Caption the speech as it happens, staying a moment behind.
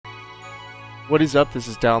What is up? This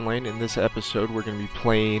is Downlane. In this episode, we're going to be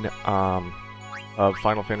playing of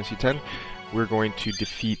Final Fantasy X. We're going to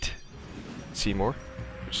defeat Seymore,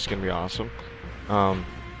 which is going to be awesome.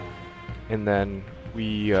 And then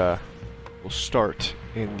we will start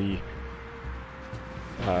in the...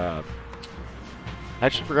 I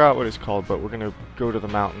actually forgot what it's called, but we're going to go to the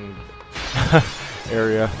mountain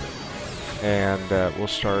area, and we'll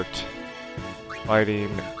start fighting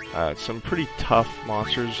some pretty tough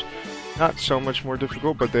monsters. Not so much more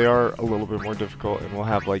difficult, but they are a little bit more difficult, and we'll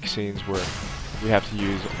have like scenes where we have to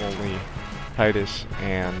use only Titus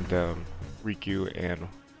and Riku and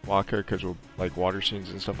Waka because we'll like water scenes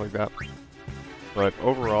and stuff like that. But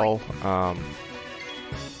overall,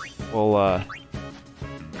 we'll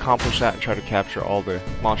accomplish that and try to capture all the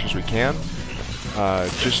monsters we can,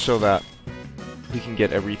 just so that we can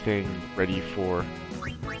get everything ready for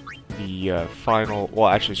the final, well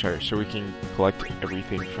actually sorry, so we can collect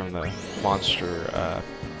everything from the monster, I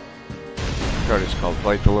forgot what it's called,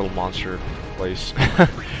 like the little monster place,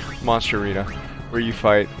 monster arena, where you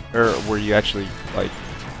fight, or where you actually like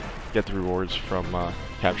get the rewards from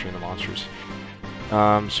capturing the monsters.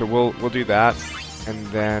 So we'll do that, and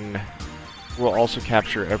then we'll also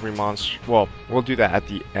capture every monster. Well, we'll do that at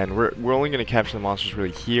the end. We're only going to capture the monsters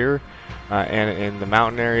really here and in the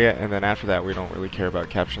mountain area, and then after that we don't really care about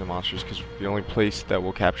capturing the monsters because the only place that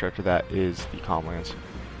we'll capture after that is the Comlands.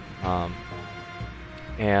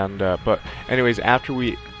 But anyways, after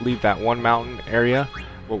we leave that one mountain area,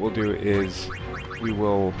 what we'll do is we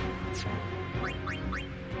will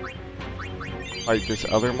fight this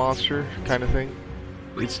other monster kind of thing.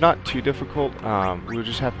 It's not too difficult. We'll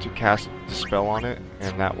just have to cast Dispel on it,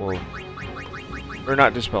 and that will... Or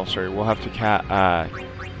not Dispel, sorry. We'll have to cast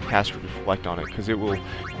Reflect on it, because it will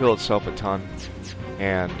heal itself a ton.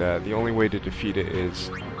 And the only way to defeat it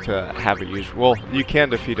is to have it use... Well, you can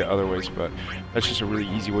defeat it other ways, but that's just a really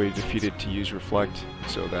easy way to defeat it, to use Reflect,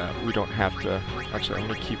 so that we don't have to... Actually, I'm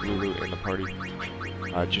going to keep Lulu in the party,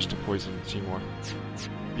 just to poison Seymore.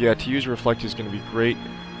 Yeah, to use Reflect is going to be great.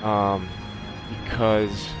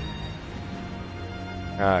 Because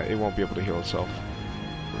it won't be able to heal itself.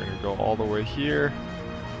 We're going to go all the way here,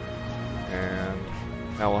 and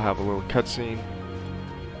now we'll have a little cutscene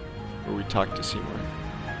where we talk to Seymore.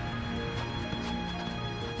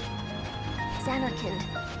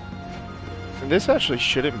 And this actually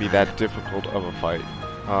shouldn't be that difficult of a fight,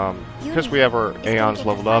 because we have our Aeons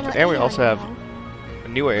leveled up, and we also have a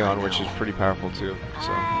new Aeon, which is pretty powerful too.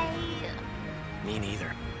 So. Me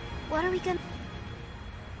neither. What are we gonna...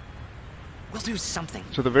 We'll do something.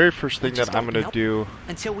 So the very first thing that I'm gonna do,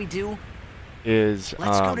 until we do, is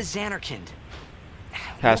let's go to Xanarkand.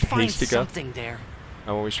 Cast We'll find Hastica. something there.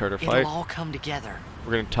 And when we start our fight, it'll all come together.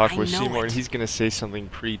 we're gonna talk with I know Seymore, and it. he's gonna say something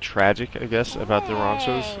pretty tragic, I guess, about the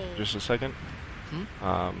Ronsos. Just a second.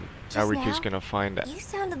 Now Riku's gonna find that You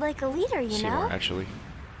sounded like a leader, you Seymore know? actually,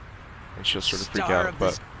 and she'll sort of freak Star out, of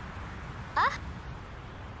but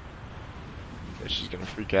yeah, she's gonna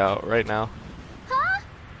freak out right now.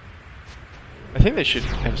 I think they should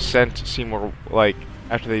have sent Seymore, like,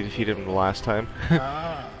 after they defeated him the last time.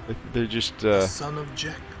 They just son of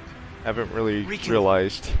Jack. haven't really Riku.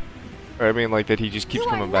 realized, or I mean, like, that he just keeps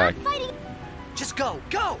coming back. Just go,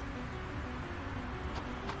 go!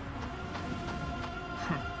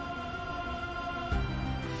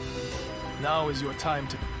 Now is your time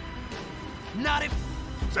to... Not if...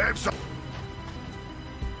 Save some...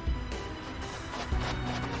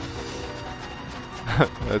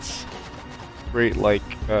 That's great, like,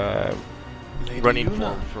 Lady running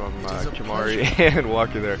Yuna, form from it is a Kimahri pleasure. and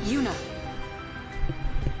Waka there. Yuna.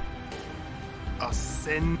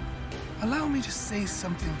 Ascend. Allow me to say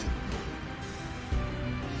something to...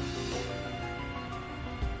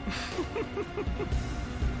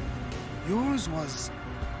 Yours was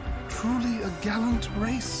truly a gallant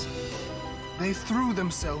race. They threw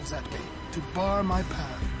themselves at me to bar my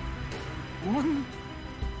path. One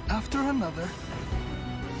after another.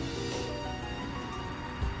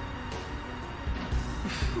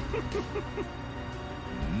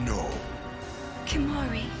 No.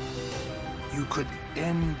 Kimahri. You could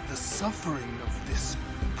end the suffering of this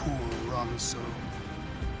poor Ronso.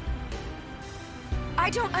 I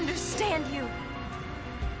don't understand you.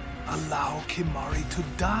 Allow Kimahri to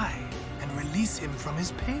die and release him from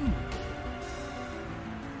his pain.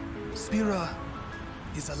 Spira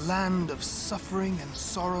is a land of suffering and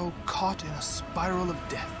sorrow caught in a spiral of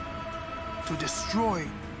death. To destroy,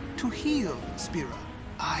 to heal Spira,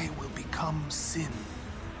 I will become sin.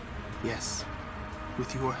 Yes,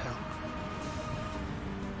 with your help.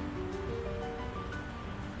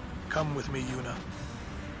 Come with me, Yuna.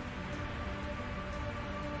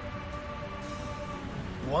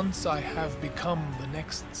 Once I have become the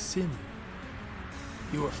next sin,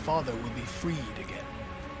 your father will be freed again.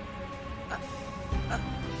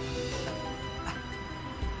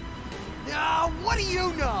 What do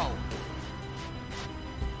you know?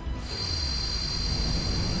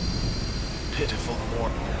 Pitiful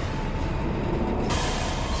mortal.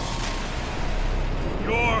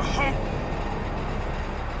 Your hope.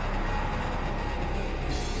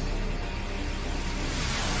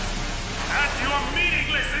 At your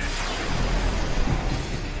meeting, listen.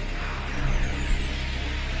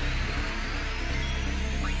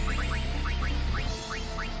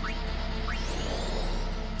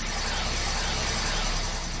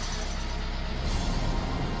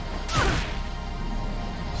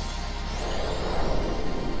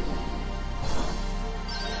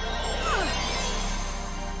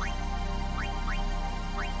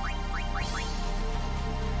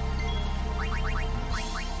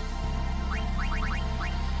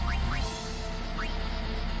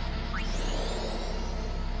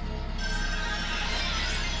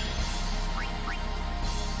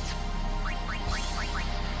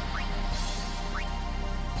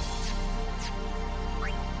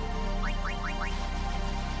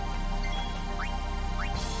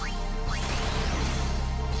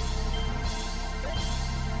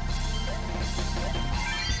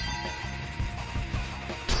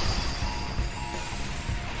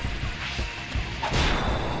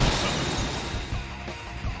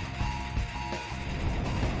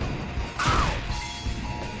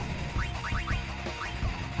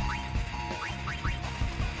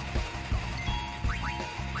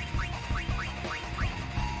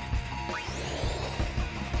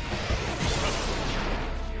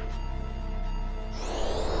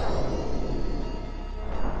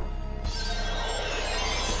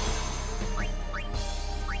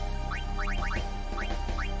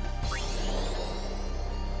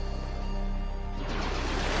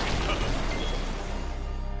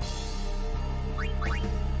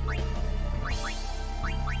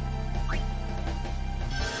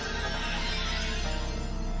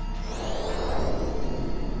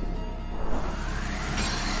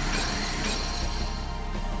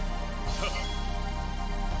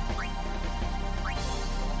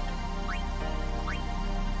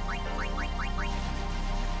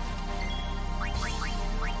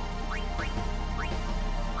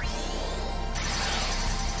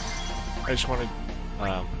 I just want to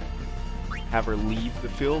have her leave the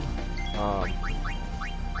field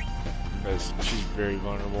because she's very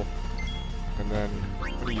vulnerable. And then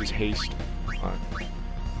I'm going to use haste on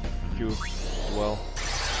Q as well.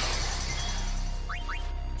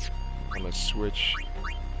 I'm going to switch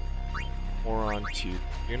more on to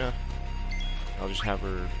Yuna. I'll just have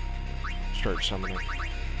her start summoning.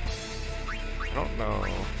 I don't know.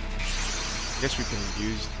 I guess we can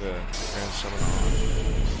use the Grand Summon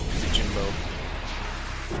on Jimbo.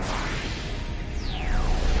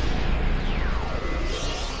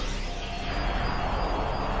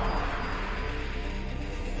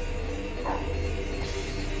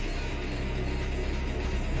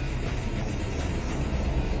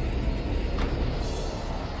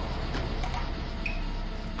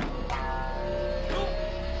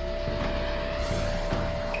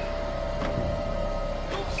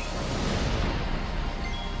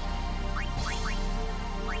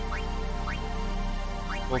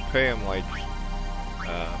 We'll pay him like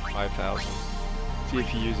 5,000. See if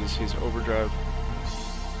he uses his overdrive.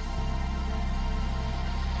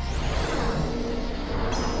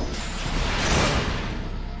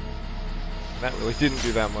 That really didn't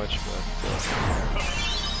do that much, but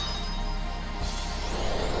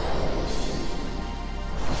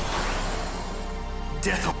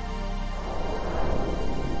Death.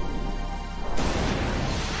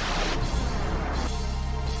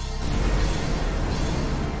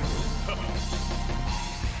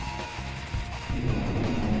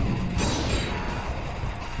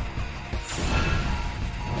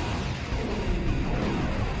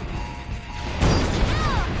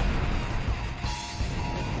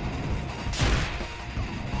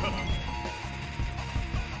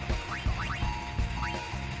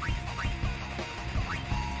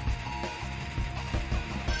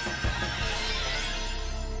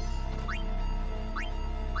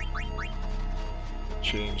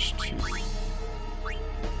 change to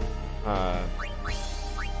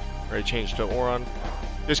I changed to Oron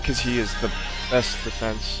just because he is the best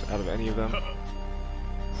defense out of any of them.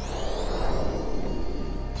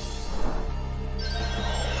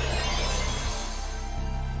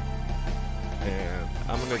 And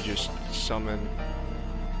I'm gonna just summon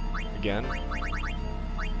again.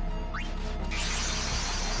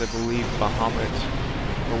 I believe Bahamut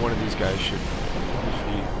or one of these guys should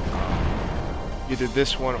defeat either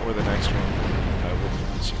this one or the next one with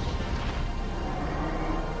the Seymore.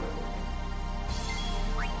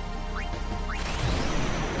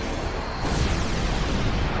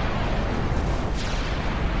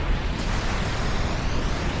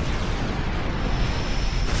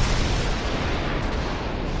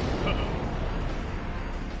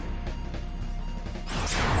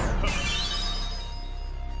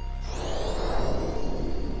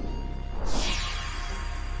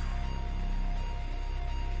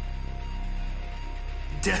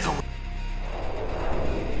 Death away.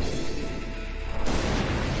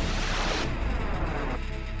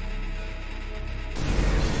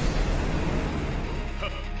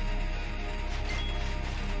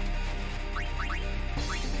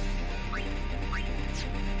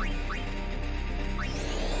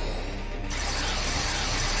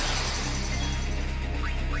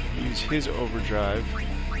 Use his overdrive.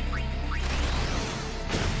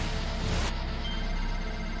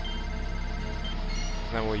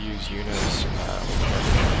 And then we'll use Yuna's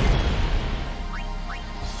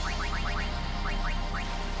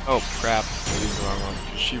oh crap, I used the wrong one.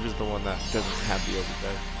 She was the one that doesn't have the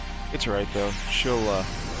overdrive. It's alright though, she'll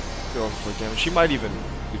kill him for damage. She might even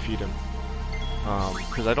defeat him.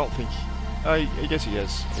 Because I don't think I guess he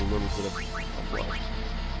has a little bit of blood.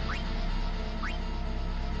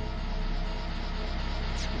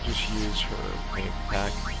 We'll just use her main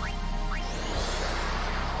attack.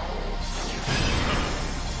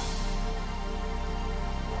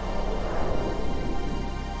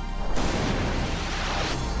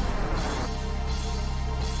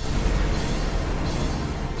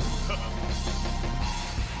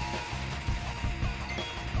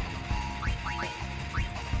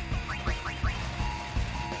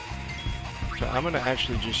 So I'm gonna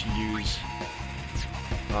actually just use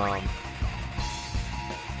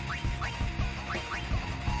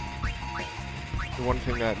the one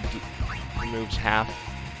thing that removes half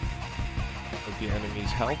of the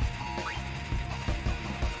enemy's health.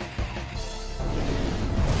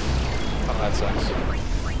 Oh, that sucks.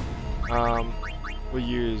 We'll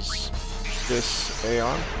use this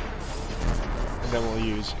Aeon, and then we'll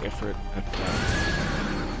use Ifrit at the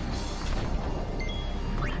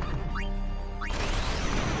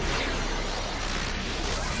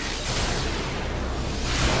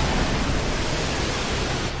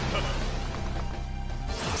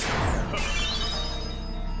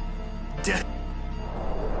Death.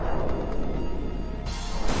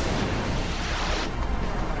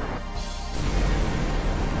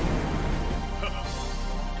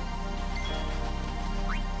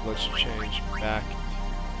 Let's change back.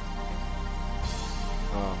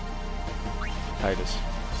 Titus.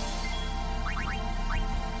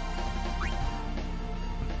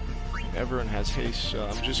 Everyone has haste, so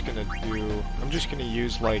I'm just gonna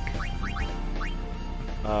use like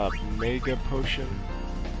Mega Potion,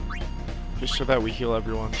 just so that we heal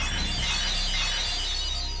everyone.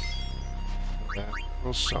 Okay.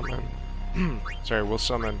 We'll summon. Sorry, we'll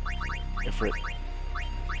summon Ifrit.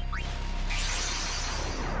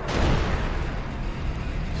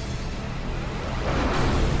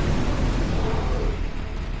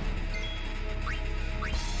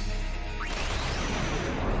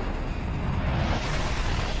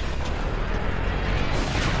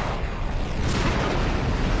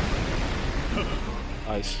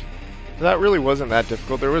 Nice. So that really wasn't that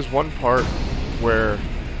difficult. There was one part where,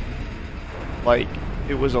 like,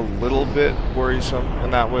 it was a little bit worrisome,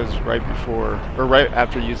 and that was right before, or right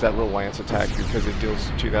after you use that little lance attack because it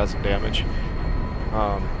deals 2,000 damage.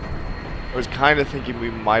 I was kind of thinking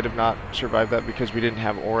we might have not survived that because we didn't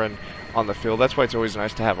have Auron on the field. That's why it's always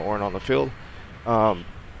nice to have Auron on the field.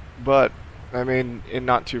 But, I mean, in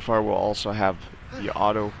not too far, we'll also have the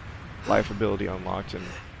auto life ability unlocked, and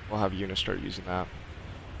we'll have Yuna start using that.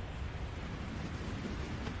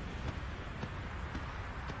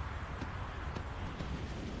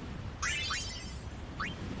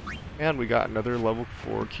 And we got another level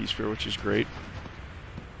 4 key sphere, which is great.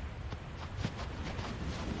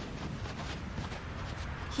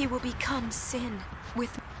 He will become sin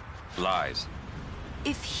with... Lies.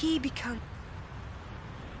 If he becomes...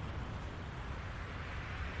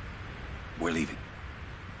 We're leaving.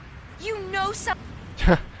 You know some...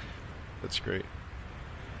 That's great.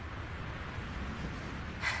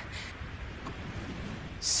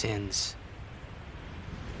 Sin's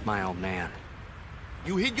my old man.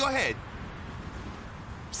 You hit your head.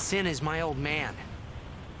 Sin is my old man.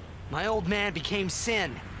 My old man became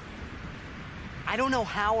Sin. I don't know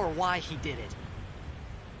how or why he did it.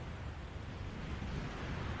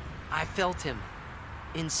 I felt him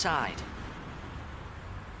inside.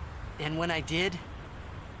 And when I did,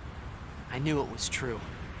 I knew it was true.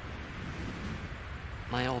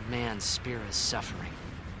 My old man's spirit is suffering.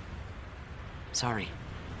 Sorry.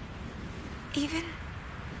 Even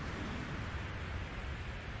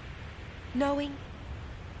knowing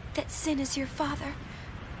that Sin is your father,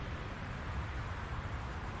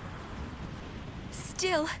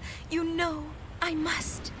 still, you know I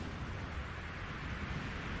must.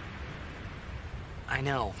 I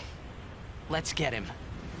know. Let's get him.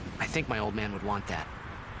 I think my old man would want that.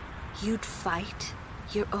 You'd fight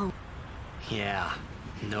your own. Yeah,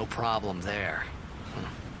 no problem there.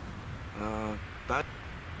 But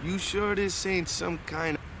you sure this ain't some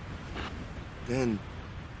kind of... Then...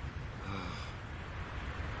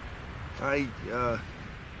 I'm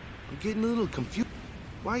getting a little confused.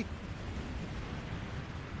 Why?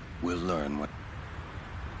 We'll learn what...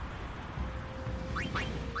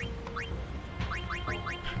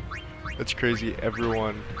 That's crazy.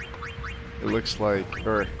 Everyone, it looks like,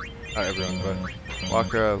 or not everyone, but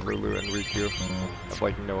Waka, Lulu, and Riku have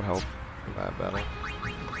like no health in that battle.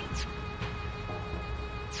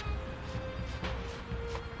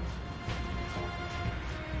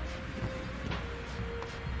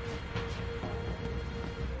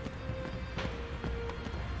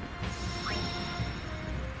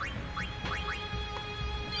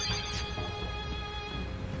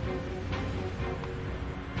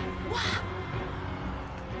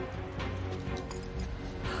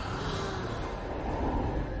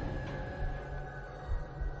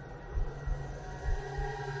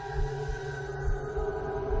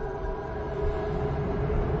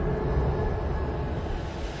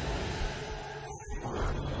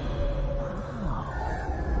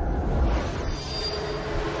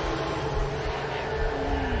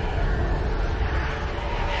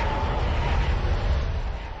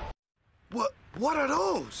 What are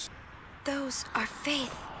those? Those are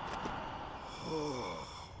faith.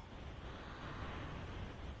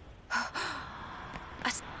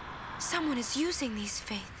 Someone is using these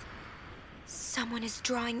faith. Someone is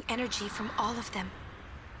drawing energy from all of them.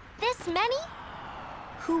 This many?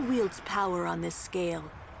 Who wields power on this scale?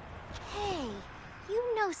 Hey,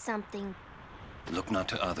 you know something. Look not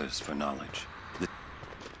to others for knowledge.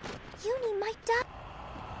 Uni might die.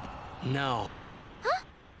 No. Huh?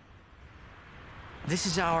 This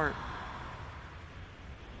is our...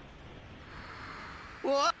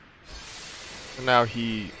 What? And now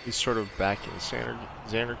he's sort of back in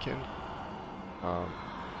Xanarkand.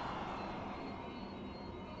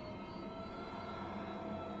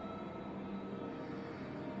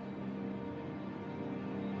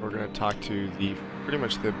 We're gonna talk to the pretty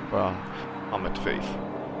much the Amet faith.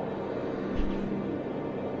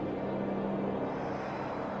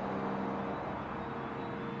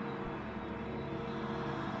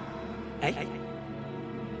 Hey.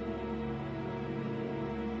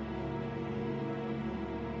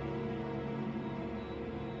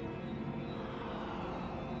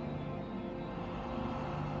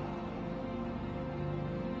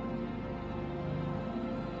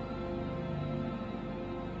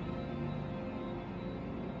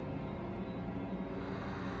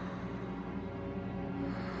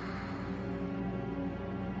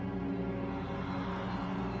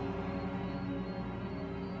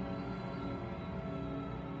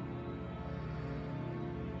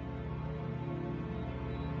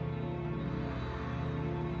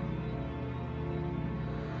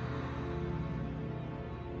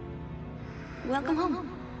 Welcome home.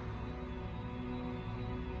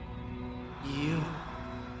 You...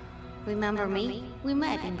 Remember me? We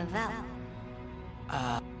met in Bavel.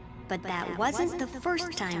 But that wasn't the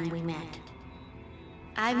first time we met.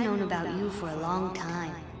 I've known about you for a long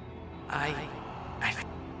time.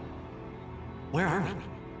 Where are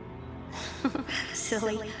we?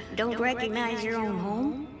 Silly, don't recognize your own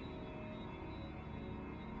home?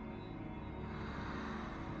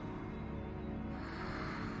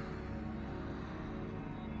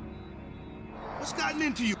 What's gotten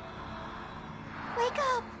into you? Wake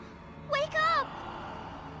up! Wake up!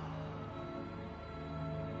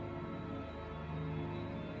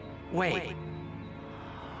 Wait.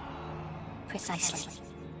 Precisely.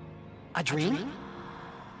 A dream?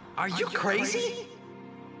 Are you crazy?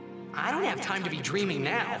 I don't have time to be dreaming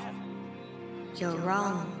now. You're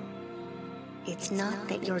wrong. It's not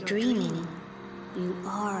that you're dreaming. You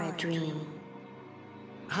are a dream.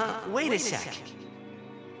 Huh? Wait a sec.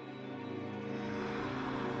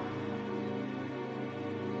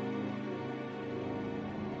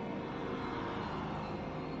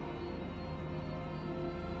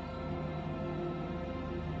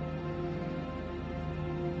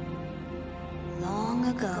 Long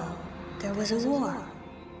ago, there was a war.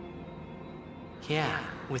 Yeah,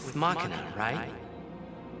 with Machina, right?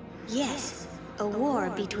 Yes, a war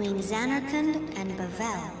between Zanarkand and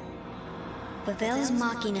Bavel. Bavel's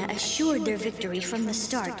Machina assured their victory from the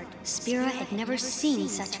start. Spira had never seen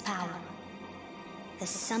such power. The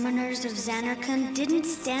summoners of Zanarkand didn't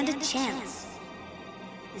stand a chance.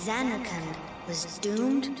 Zanarkand was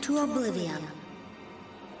doomed to oblivion.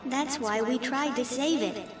 That's why we tried to save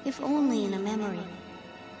it, if only in a memory.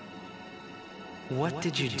 What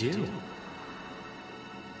did you do?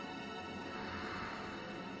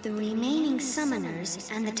 The remaining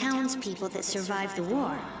summoners and the townspeople that survived the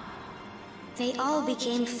war, they all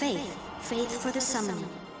became faith for the summoning.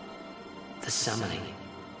 The summoning?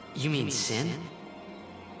 You mean sin?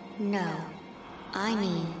 No, I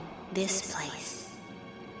mean this place.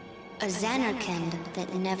 A Zanarkand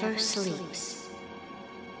that never sleeps.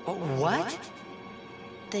 What?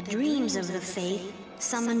 The dreams of the faith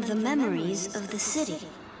summoned the memories of the city.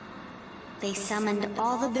 They summoned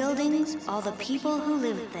all the buildings, all the people who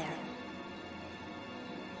lived there.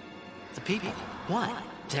 The people? What?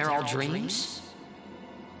 They're all dreams?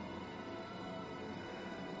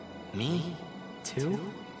 Me? Too?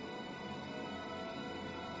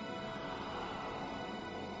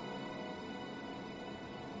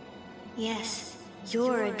 Yes,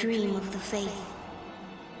 you're a dream of the faith.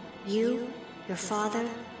 You, your father,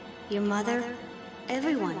 your mother,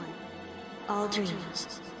 everyone. All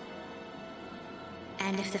dreams.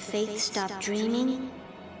 And if the faith stopped dreaming,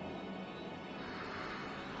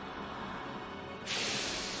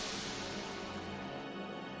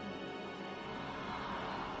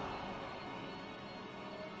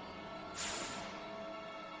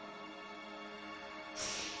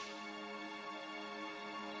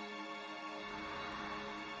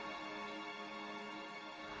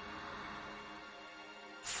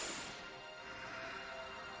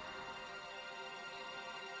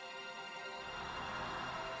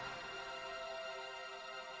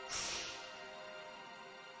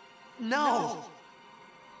 No!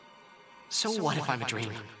 So what if I'm a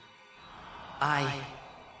dream? I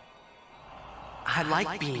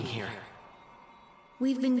like being here.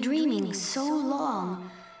 we've been dreaming so long.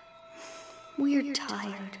 We're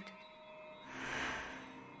tired.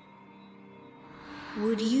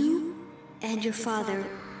 Would you and your father,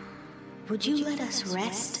 would you let us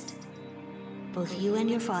rest? Both you and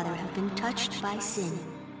your father have been touched by sin.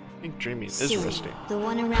 I think dreaming is Sin, resting. the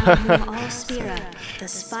one around whom all Spira, the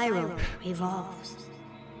spiral, revolves.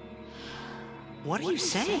 What are you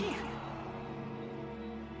saying?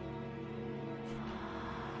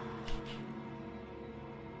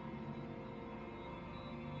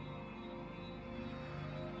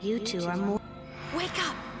 You two are more. Wake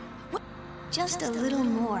up! Just a little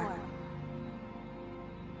more.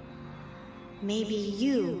 Maybe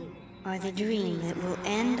you are the dream that will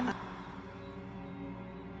end our...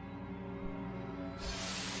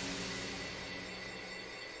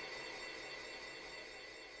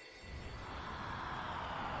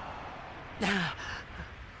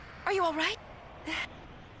 Are you all right?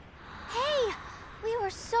 Hey, we were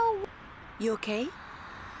so... You okay?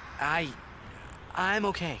 I'm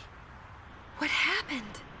okay. What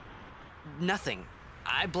happened? Nothing.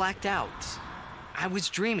 I blacked out. I was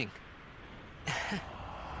dreaming.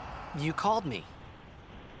 You called me.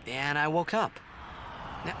 And I woke up.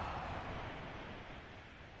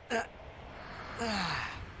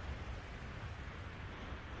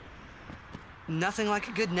 Nothing like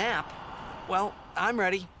a good nap. Well, I'm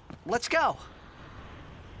ready. Let's go.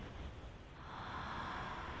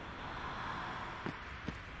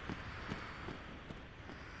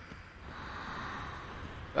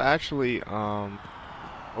 Actually, oh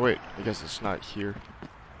wait, I guess it's not here.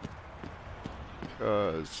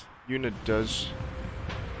 Because Yuna does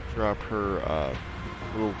drop her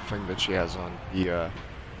little thing that she has on the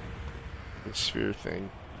sphere thing,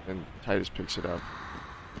 and Titus picks it up.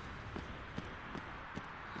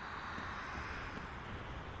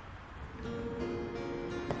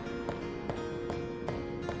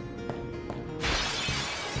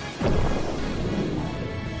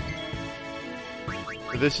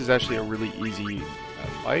 This is actually a really easy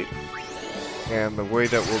fight, and the way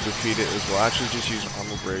that we'll defeat it is we'll actually just use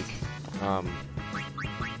armor break. I'm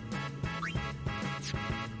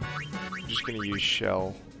just gonna use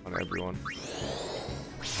shell on everyone.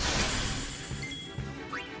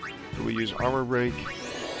 So we use armor break.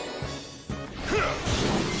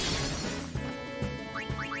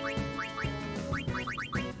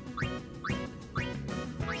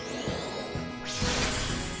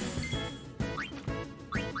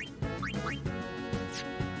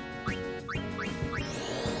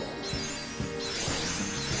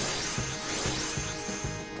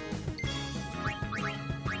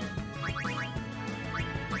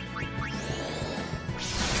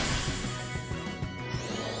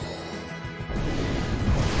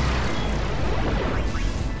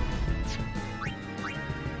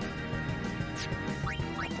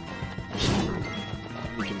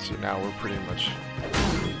 see now we're pretty much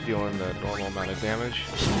dealing the normal amount of damage.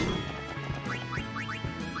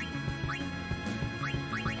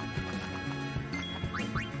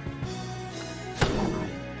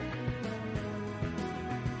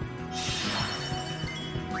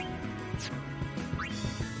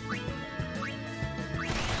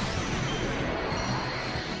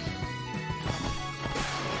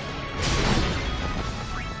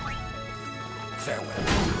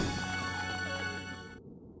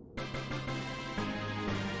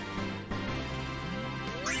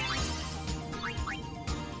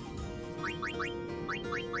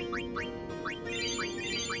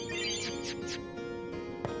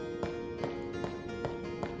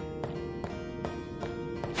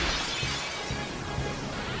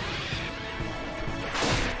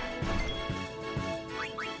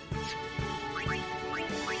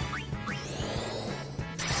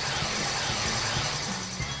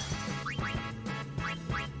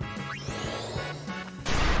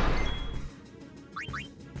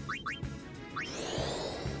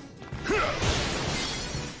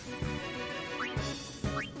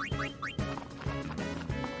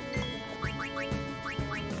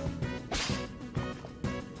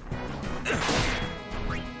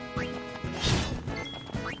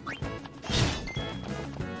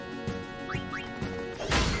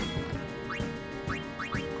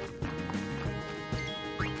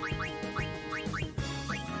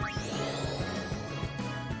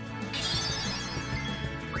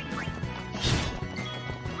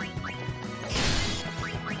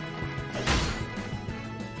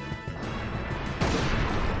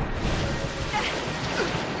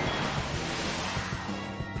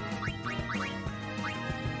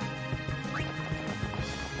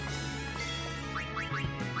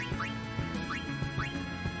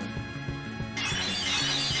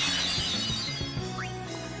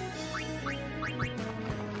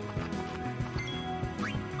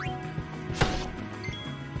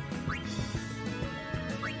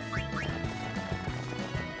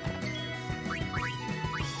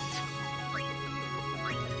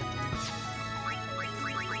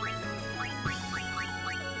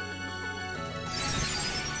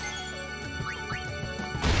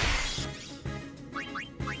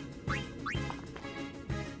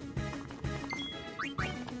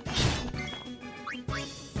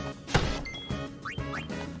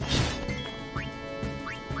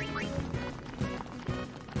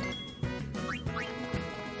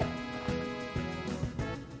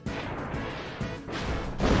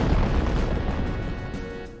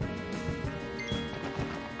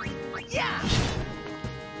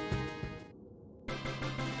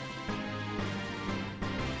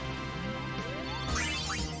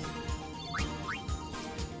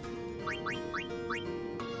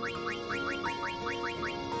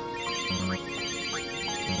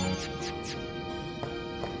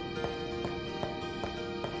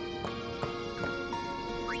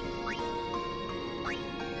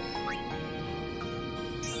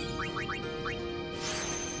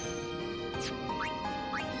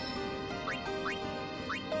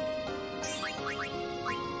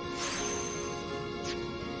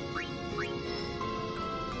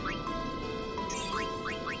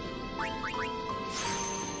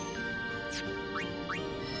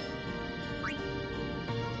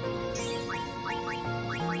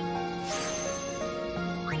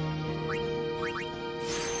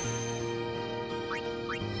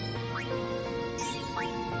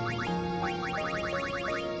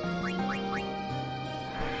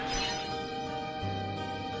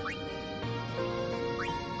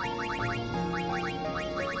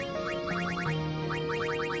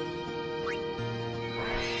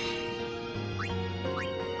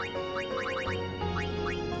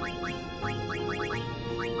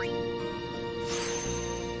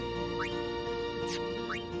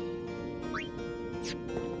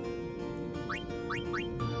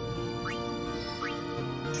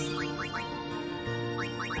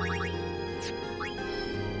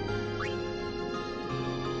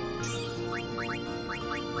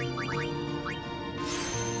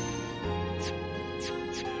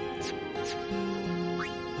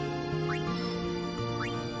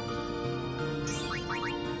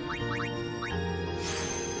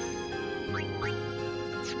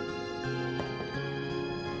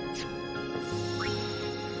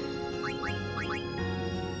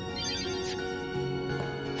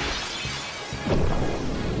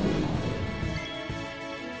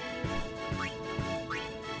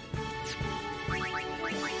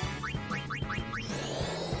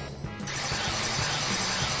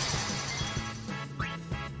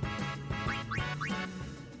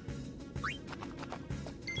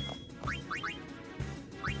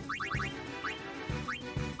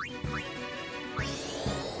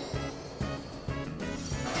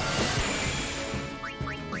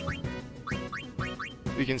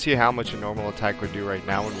 you can see how much a normal attack would do right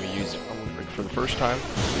now when we use Armor Break for the first time.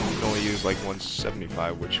 We can only use like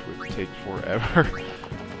 175, which would take forever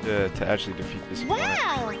to actually defeat this opponent.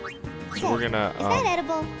 Wow! So we're gonna, Is that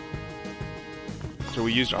edible? so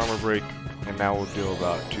we used Armor Break, and now we'll deal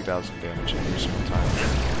about 2,000 damage every single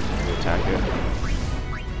time we attack it.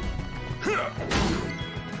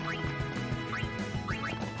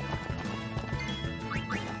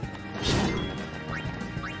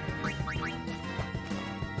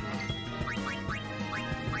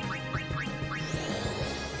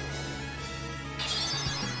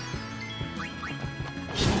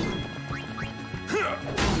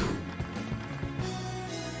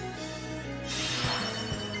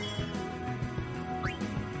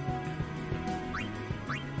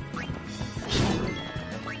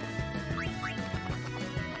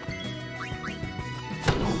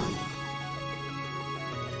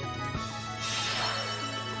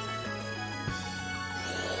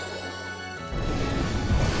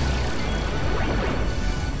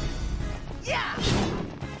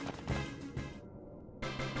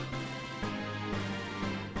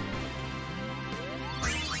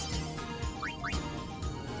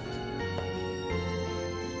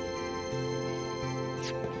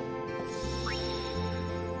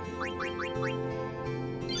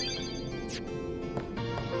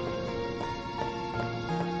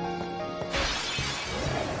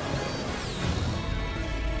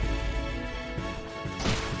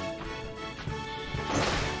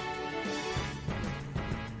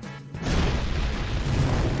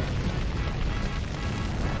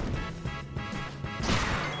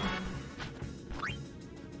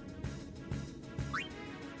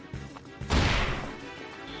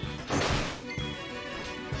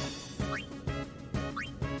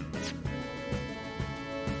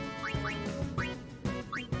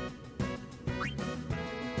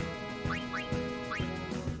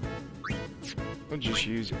 I'll just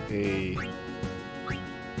use a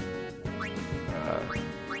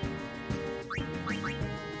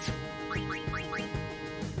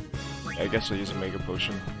I guess I'll use a Mega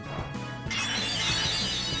Potion.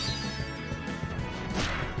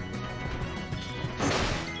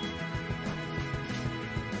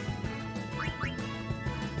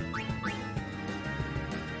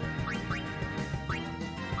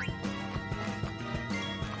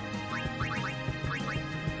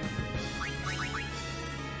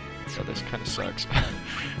 So this kind of sucks.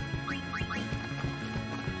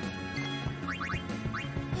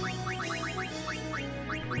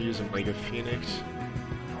 Use a Mega Phoenix.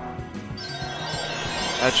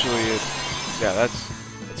 Actually, yeah,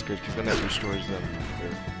 that's good because then it restores them their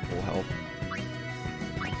full health.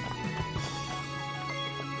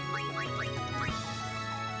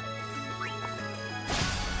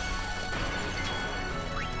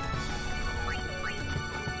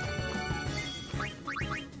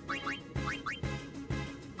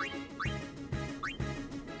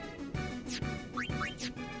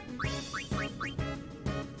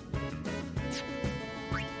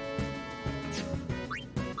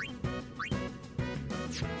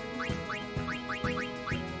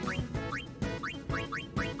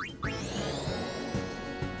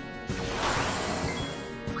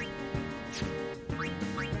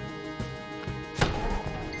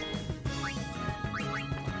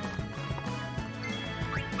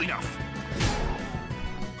 Enough.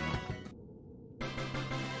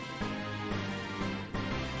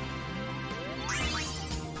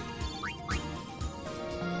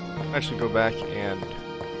 Actually, go back and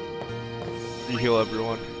re-heal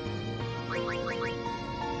everyone.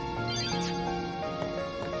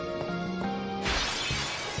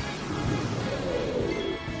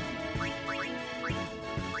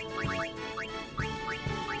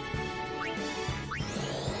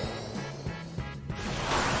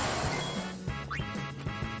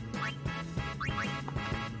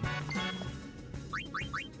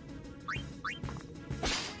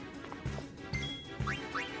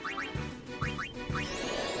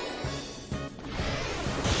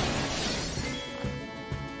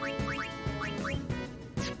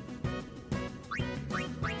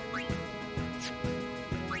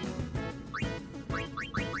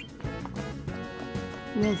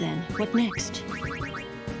 Well then, what next?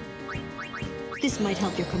 This might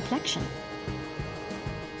help your complexion.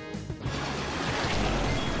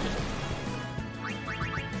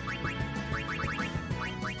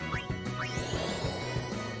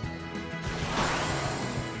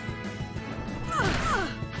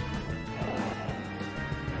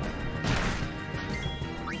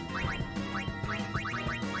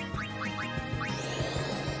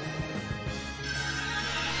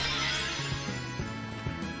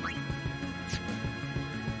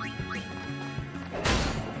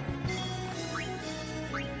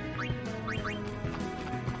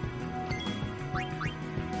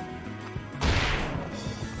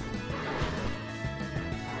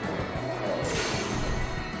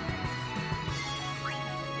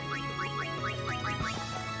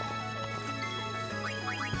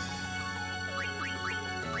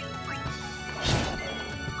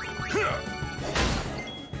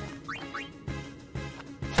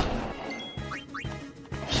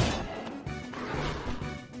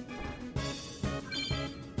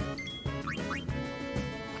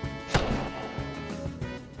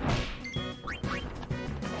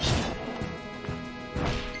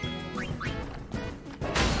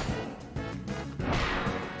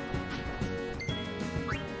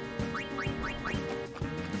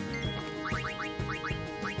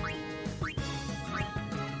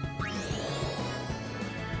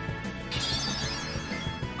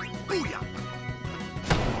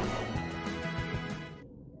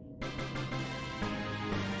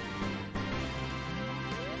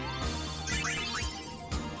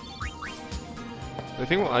 I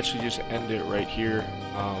think we'll actually just end it right here,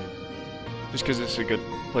 just because it's a good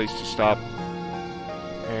place to stop.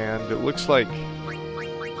 And it looks like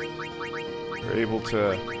we're able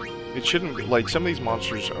to... It shouldn't be... Like, some of these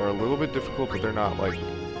monsters are a little bit difficult, but they're not, like,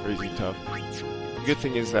 crazy tough. The good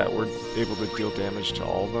thing is that we're able to deal damage to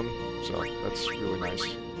all of them, so that's really nice.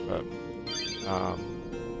 But,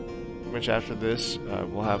 pretty much after this,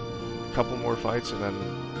 we'll have a couple more fights, and then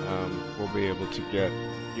we'll be able to get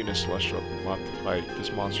Eunice Celestial. We'll have to fight this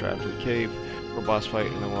monster after the cave for a boss fight,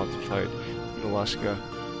 and then we'll have to fight Unalaska,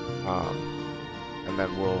 and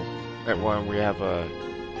then we have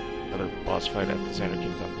another boss fight at the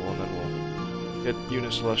Xanarkin Temple, and then we'll get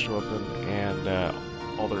Eunice Celestial open and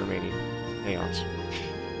all the remaining Aeons.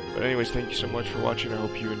 But anyways, thank you so much for watching. I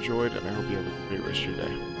hope you enjoyed, and I hope you have a great rest of your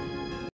day.